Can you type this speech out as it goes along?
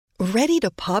Ready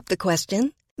to pop the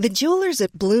question? The jewelers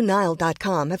at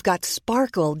BlueNile.com have got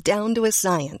sparkle down to a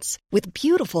science with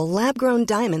beautiful lab-grown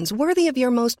diamonds worthy of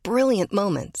your most brilliant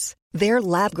moments. Their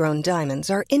lab-grown diamonds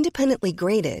are independently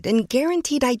graded and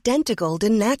guaranteed identical to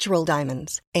natural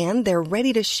diamonds, and they're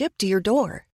ready to ship to your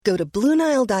door. Go to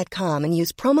BlueNile.com and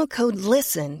use promo code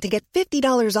LISTEN to get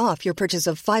 $50 off your purchase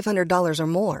of $500 or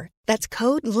more. That's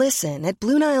code LISTEN at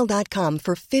BlueNile.com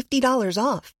for $50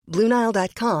 off.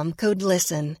 BlueNile.com, code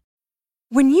LISTEN.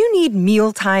 When you need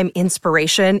mealtime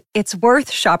inspiration, it's worth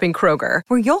shopping Kroger,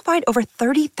 where you'll find over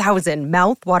 30,000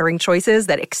 mouth-watering choices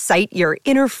that excite your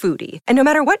inner foodie. And no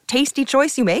matter what tasty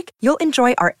choice you make, you'll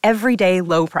enjoy our everyday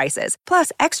low prices,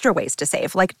 plus extra ways to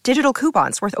save, like digital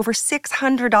coupons worth over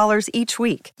 $600 each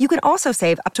week. You can also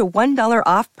save up to $1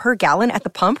 off per gallon at the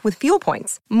pump with fuel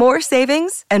points. More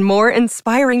savings and more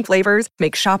inspiring flavors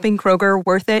make shopping Kroger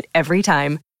worth it every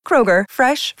time. Kroger,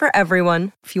 fresh for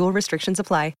everyone. Fuel restrictions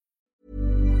apply.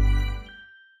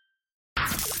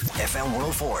 FM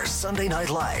 104 Sunday Night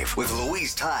Live with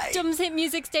Louise Ty. Dublin's hit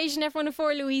music station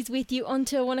F104, Louise with you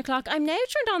until 1 o'clock. I'm now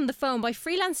turned on the phone by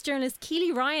freelance journalist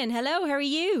Keely Ryan. Hello, how are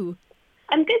you?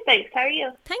 I'm good, thanks. How are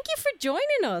you? Thank you for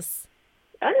joining us.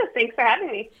 Oh no, thanks for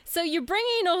having me. So you're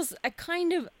bringing us a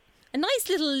nice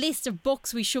little list of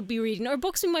books we should be reading, or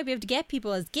books we might be able to get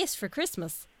people as gifts for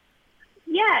Christmas.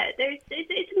 Yeah,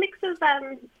 it's a mix of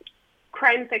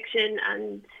crime fiction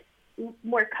and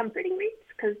more comforting reads,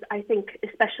 because I think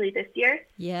especially this year,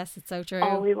 yes, it's so true,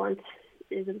 all we want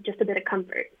is just a bit of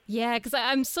comfort. Yeah, because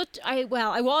I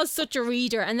was such a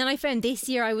reader, and then I found this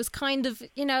year I was kind of,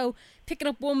 picking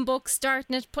up one book,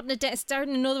 starting it, putting it down,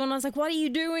 starting another one. I was like, what are you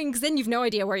doing? Because then you've no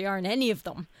idea where you are in any of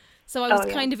them. So I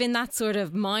was kind of in that sort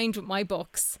of mind with my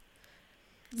books.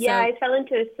 Yeah, I fell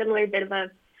into a similar bit of a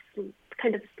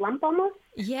kind of slump almost.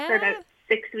 Yeah. For about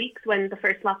 6 weeks when the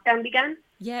first lockdown began.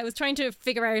 Yeah, I was trying to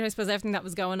figure out, I suppose, everything that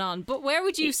was going on. But where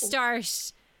would you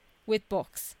start with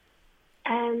books?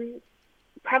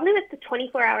 Probably with the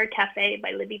 24-Hour Cafe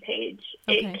by Libby Page.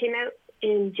 Okay. It came out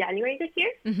in January this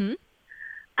year. Mm-hmm.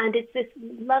 And it's this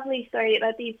lovely story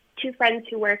about these two friends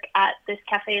who work at this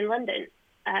cafe in London.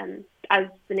 As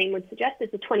the name would suggest,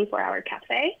 it's a 24-hour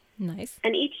cafe. Nice.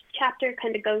 And each chapter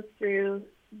kind of goes through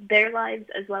their lives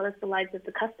as well as the lives of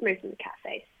the customers in the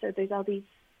cafe. So there's all these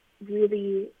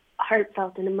really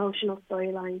heartfelt and emotional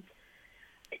storylines.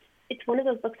 It's one of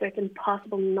those books where it's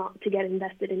impossible not to get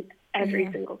invested in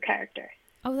every single character.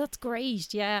 Oh, that's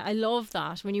great. Yeah, I love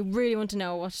that when you really want to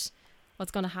know what's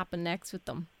going to happen next with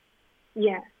them.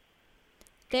 Yeah.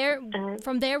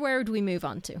 From there, where would we move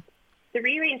on to? The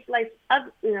Rearranged Life of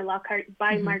Una Lockhart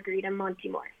by Margarita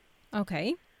Montemore.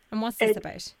 Okay. And what's this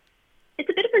about? It's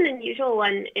a bit of an unusual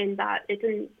one in that it's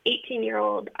an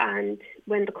 18-year-old, and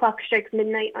when the clock strikes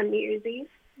midnight on New Year's Eve,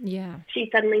 she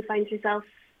suddenly finds herself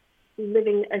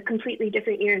living a completely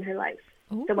different year in her life.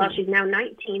 Ooh. So while she's now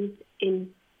 19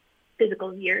 in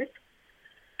physical years,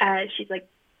 she's like,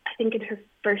 I think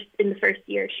in the first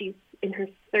year, she's in her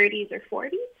 30s or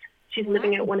 40s. She's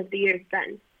living out one of the years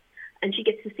then. And she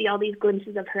gets to see all these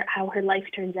glimpses of how her life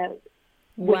turns out.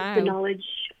 With the knowledge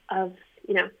of,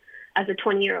 as a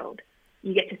 20-year-old,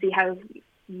 you get to see how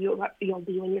you'll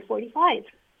be when you're 45.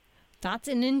 That's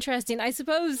an interesting, I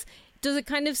suppose, does it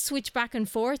kind of switch back and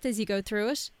forth as you go through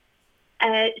it?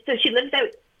 So she lives out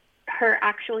her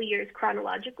actual years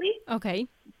chronologically. Okay.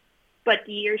 But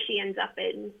the year she ends up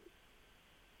in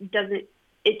doesn't,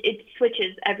 it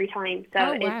switches every time. So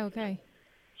okay.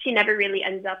 She never really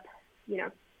ends up,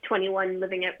 21,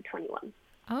 living out 21.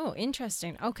 Oh,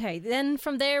 interesting. Okay. Then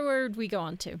from there, where would we go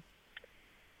on to?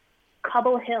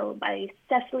 Cobble Hill by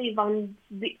Cecily von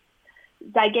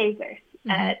Ziegesar,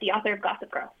 the author of Gossip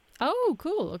Girl. Oh,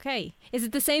 cool. Okay. Is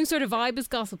it the same sort of vibe as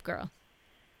Gossip Girl?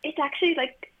 It's actually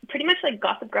pretty much like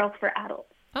Gossip Girl for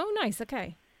adults. Oh, nice.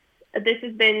 Okay. This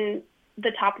has been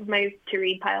the top of my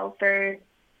to-read pile for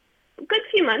a good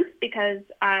few months because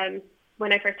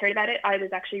when I first heard about it, I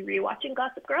was actually rewatching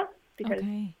Gossip Girl because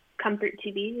comfort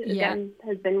TV, again,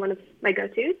 has been one of my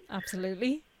go-tos.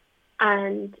 Absolutely.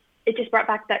 And it just brought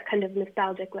back that kind of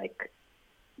nostalgic,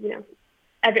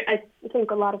 I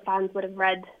think a lot of fans would have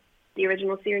read the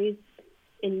original series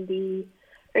in the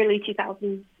early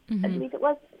 2000s, I believe it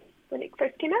was, when it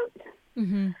first came out.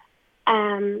 Mm-hmm.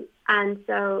 And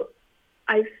so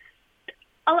I'll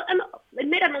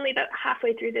admit I'm only about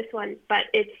halfway through this one, but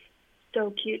it's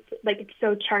so cute. It's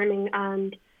so charming,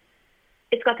 and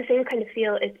it's got the same kind of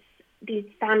feel. It's these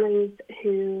families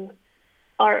who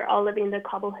are all living in the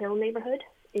Cobble Hill neighborhood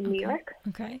in New York.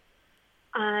 Okay.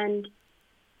 And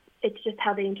it's just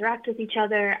how they interact with each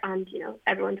other, and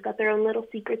everyone's got their own little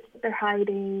secrets that they're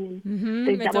hiding, and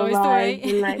their double lives,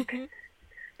 and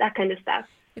that kind of stuff.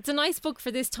 It's a nice book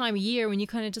for this time of year when you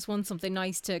kind of just want something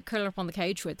nice to curl up on the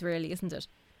couch with, really, isn't it?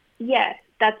 Yeah,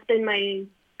 that's been my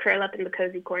curl up in the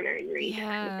cozy corner and read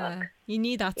kind of book. You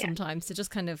need that sometimes to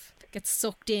just kind of get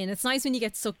sucked in. It's nice when you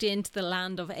get sucked into the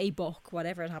land of a book,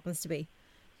 whatever it happens to be.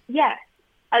 Yeah.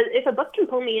 If a book can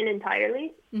pull me in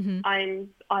entirely, I'm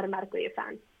automatically a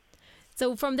fan.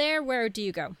 So from there, where do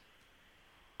you go?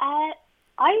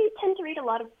 I tend to read a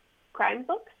lot of crime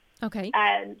books. Okay.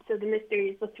 So the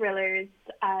mysteries, the thrillers,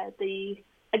 the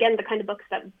kind of books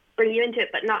that bring you into it,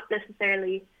 but not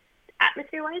necessarily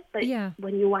atmosphere-wise, but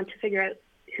when you want to figure out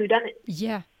who done it.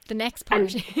 Yeah, the next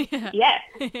part.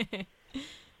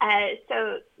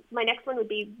 So my next one would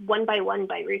be One by One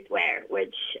by Ruth Ware,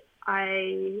 which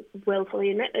I will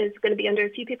fully admit is going to be under a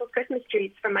few people's Christmas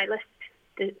trees from my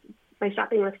list, my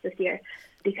shopping list this year,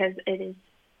 because it is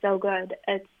so good.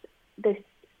 It's this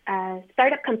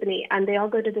startup company, and they all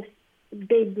go to this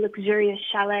big, luxurious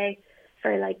chalet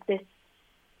for like this,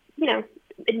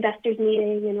 investors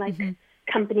meeting and like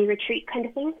company retreat kind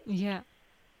of thing. Yeah.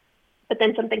 But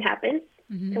then something happens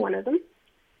to one of them.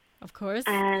 Of course.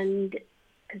 And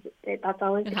because that's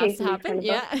always the case. It has to happen,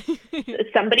 yeah.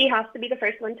 Somebody has to be the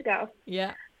first one to go.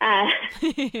 Yeah. And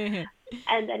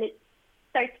then it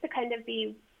starts to kind of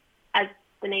be, as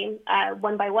the name,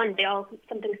 one by one,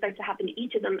 something starts to happen to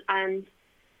each of them. And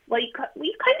we kind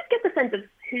of get the sense of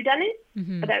who done it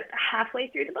about halfway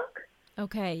through the book.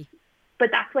 Okay.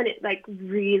 But that's when it like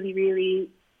really, really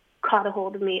caught a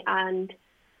hold of me, and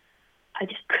I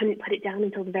just couldn't put it down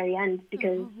until the very end,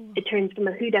 because it turns from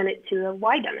a whodunit to a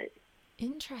whydunit.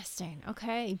 Interesting.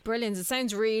 Okay. Brilliant. It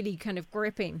sounds really kind of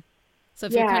gripping. So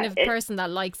if you're kind of a person that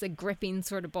likes a gripping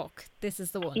sort of book, this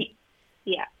is the one.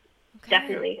 Yeah, okay.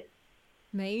 Definitely.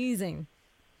 Amazing.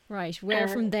 Right. Where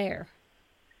from there?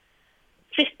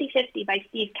 50/50 by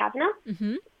Steve Kavanagh.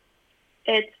 Mm-hmm.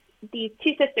 It's these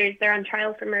two sisters. They're on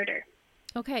trial for murder.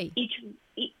 Okay.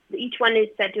 Each one is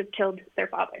said to have killed their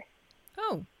father.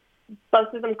 Oh.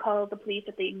 Both of them call the police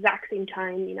at the exact same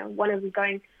time. One of them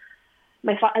going,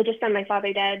 I just found my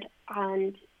father dead,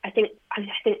 and I think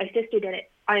my sister did it.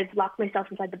 I've locked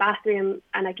myself inside the bathroom,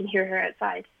 and I can hear her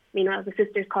outside. Meanwhile, the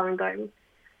sister's calling, going,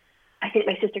 I think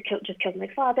my sister just killed my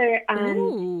father,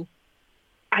 and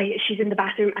she's in the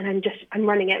bathroom, and I'm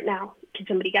running out now. Can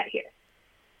somebody get here?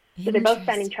 So they're both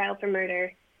standing trial for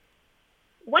murder.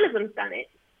 One of them's done it,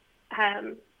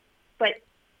 but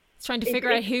it's trying to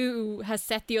figure out who has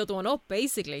set the other one up,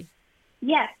 basically.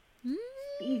 Yeah,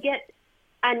 you get,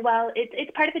 and while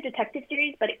it's part of a detective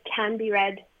series, but it can be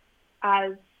read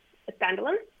as a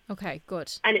standalone. Okay,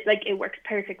 good. And it works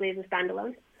perfectly as a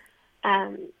standalone.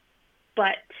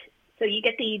 But so you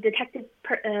get the detective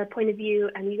point of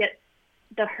view, and you get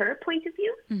her point of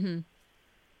view. Mm-hmm.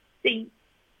 So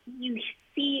you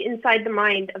see inside the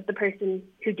mind of the person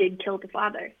who did kill the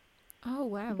father. Oh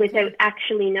wow! Without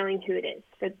actually knowing who it is,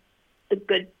 for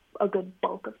a good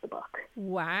bulk of the book.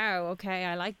 Wow. Okay,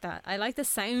 I like that. I like the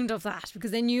sound of that,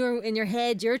 because then you're in your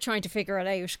head, you're trying to figure it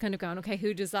out, kind of going, okay,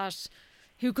 who does that?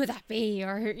 Who could that be?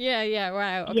 Or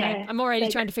wow. Okay, yeah, I'm already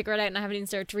trying to figure it out, and I haven't even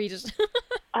started to read it.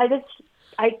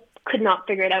 I could not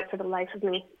figure it out for the life of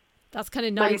me. That's kind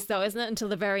of nice, though, isn't it? Until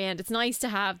the very end, it's nice to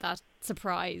have that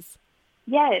surprise.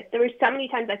 Yeah, there were so many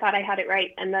times I thought I had it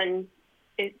right, and then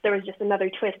there was just another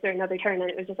twist or another turn, and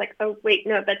it was just like, oh wait,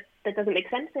 no, that doesn't make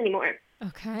sense anymore.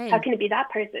 Okay. How can it be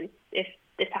that person if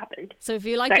this happened? So if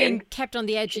you like being kept on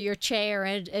the edge of your chair,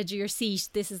 edge of your seat,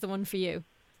 this is the one for you.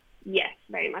 Yes,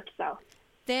 very much so.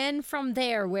 Then from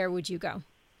there, where would you go?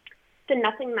 The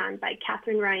Nothing Man by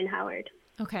Catherine Ryan Howard.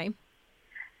 Okay.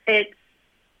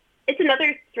 It's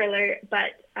another thriller,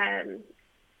 but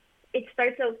it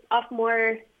starts off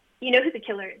more, you know who the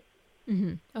killer is.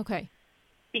 Mm-hmm. Okay.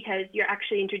 Because you're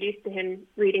actually introduced to him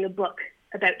reading a book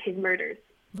about his murders.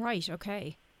 Right,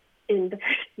 okay. In the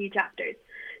first few chapters.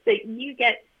 So you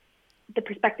get the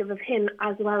perspective of him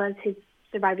as well as his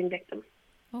surviving victim.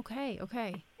 Okay.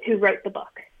 Who wrote the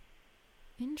book.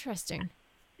 Interesting.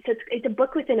 So it's a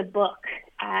book within a book,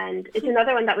 and it's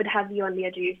another one that would have you on the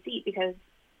edge of your seat, because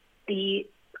the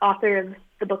author of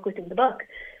the book within the book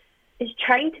is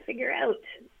trying to figure out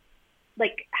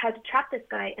how to trap this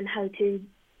guy and how to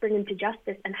bring him to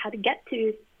justice, and how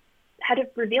to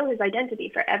reveal his identity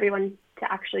for everyone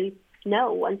to actually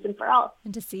know once and for all.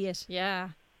 And to see it, yeah.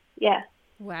 Yeah.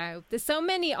 Wow. There's so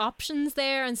many options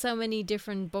there, and so many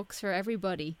different books for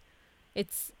everybody.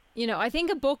 It's, I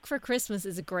think a book for Christmas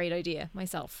is a great idea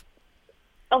myself.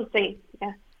 Oh, same,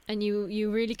 yeah. And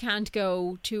you really can't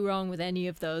go too wrong with any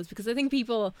of those, because I think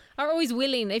people are always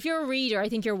willing. If you're a reader, I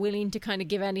think you're willing to kind of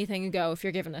give anything a go if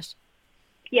you're given it.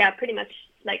 Yeah, pretty much.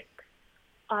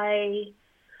 I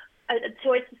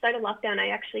towards the start of lockdown, I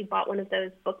actually bought one of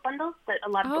those book bundles that a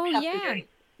lot of bookshops are doing,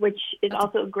 which is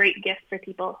also a great gift for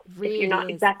people. Really if you're not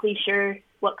exactly sure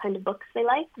what kind of books they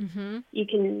like. You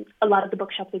can, a lot of the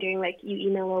bookshops are doing, like, you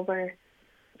email over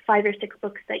 5 or 6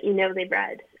 books that you know they've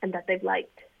read and that they've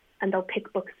liked, and they'll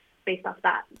pick books based off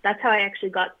that. That's how I actually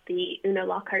got the Una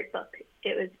Lockhart book.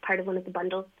 It was part of one of the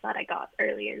bundles that I got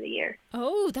earlier in the year.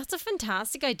 Oh, that's a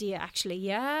fantastic idea, actually.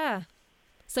 Yeah.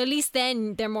 So at least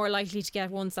then they're more likely to get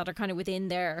ones that are kind of within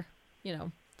their, you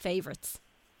know, favourites.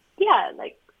 Yeah,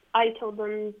 like I told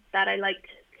them that I liked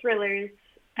thrillers.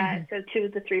 So 2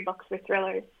 of the 3 books were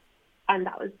thrillers, and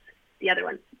that was the other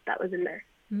one that was in there.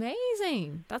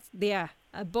 Amazing. That's, yeah,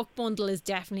 a book bundle is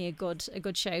definitely a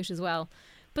good shout as well.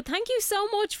 But thank you so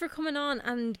much for coming on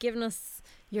and giving us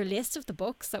your list of the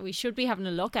books that we should be having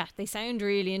a look at. They sound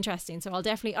really interesting. So I'll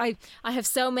definitely, I have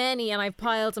so many and I've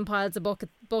piles and piles of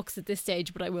books at this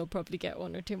stage, but I will probably get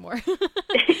 1 or 2 more.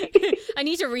 I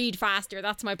need to read faster.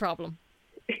 That's my problem.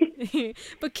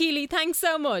 But Keely, thanks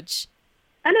so much.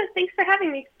 Anna, thanks for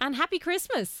having me. And happy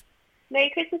Christmas. Merry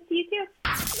Christmas to you too.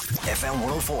 FM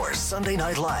 104 Sunday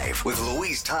Night Live with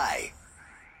Louise Ty.